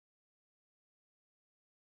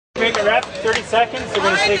minute rep, 30 seconds. So we're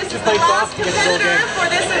going to take 2 plates off to get the goal game. For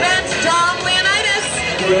this event, Dom Leonitus.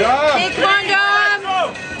 Hey, come on, Dom!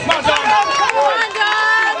 Come on, Dom! Come on, Dom!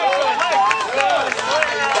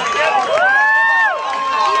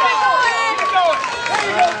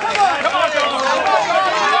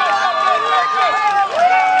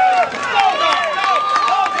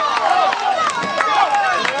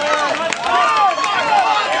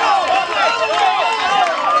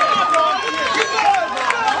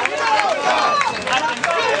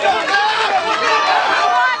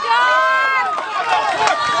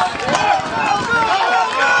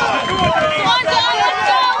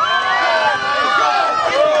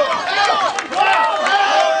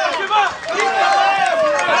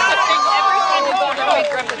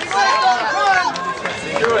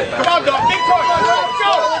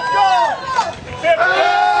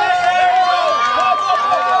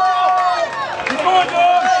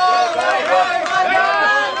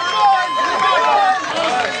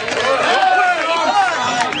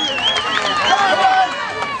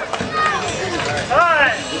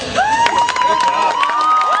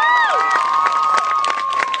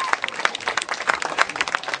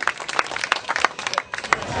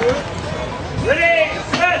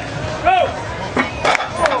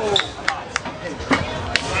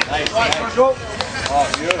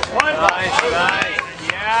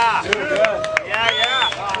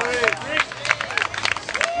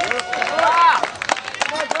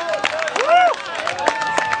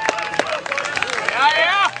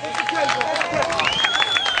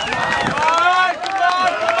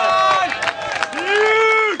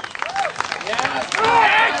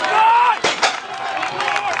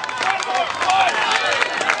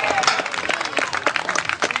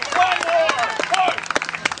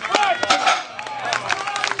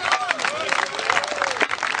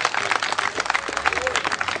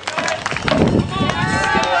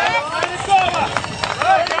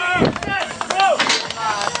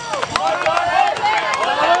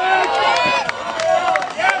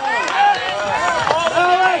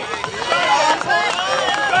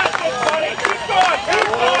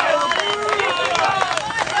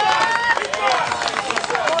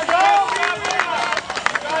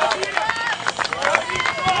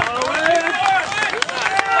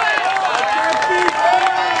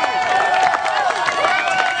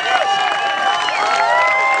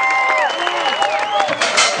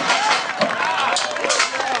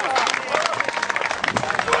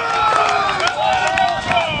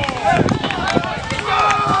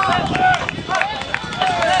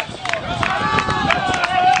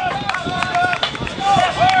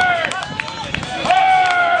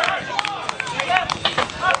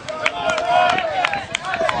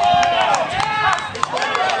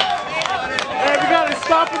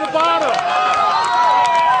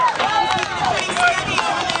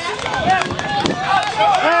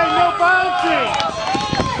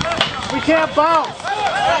 Can't bounce.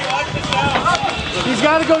 He's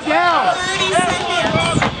got to go down.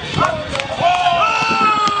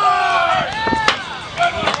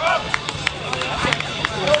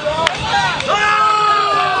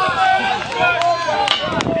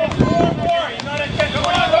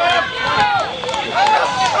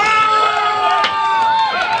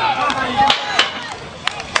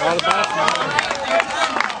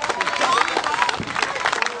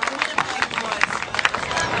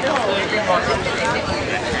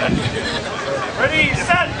 Ready,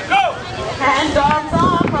 set, go! And Dom's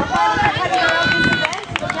off. Our final competitor of this event,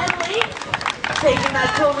 the penalty. Taking that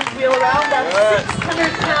children's wheel around, that's 600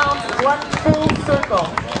 pounds, one full circle.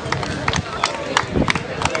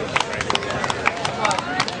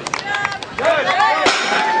 Good.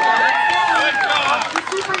 The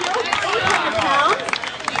super yoke, 800 pounds.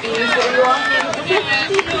 These are your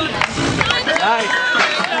 50 Nice.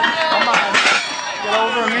 Come on. Get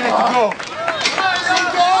over a minute to go.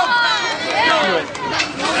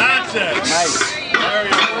 That's it. Nice. There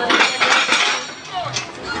you go.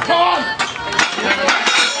 Come on.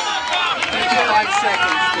 5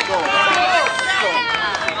 seconds to go.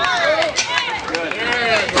 Good.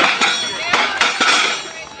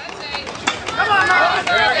 Come on,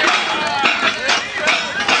 man.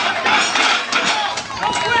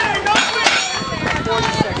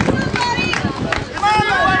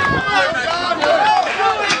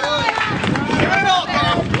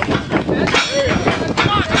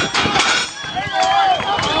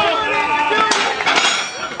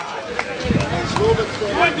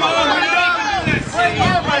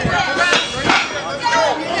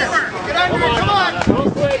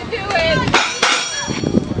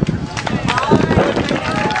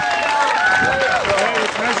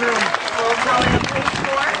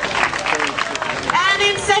 And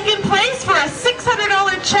in second place,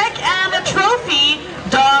 check and a trophy,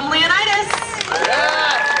 Dom Leonitus.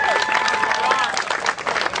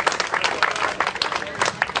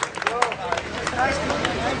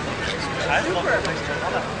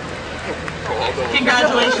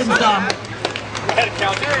 Congratulations, Dom.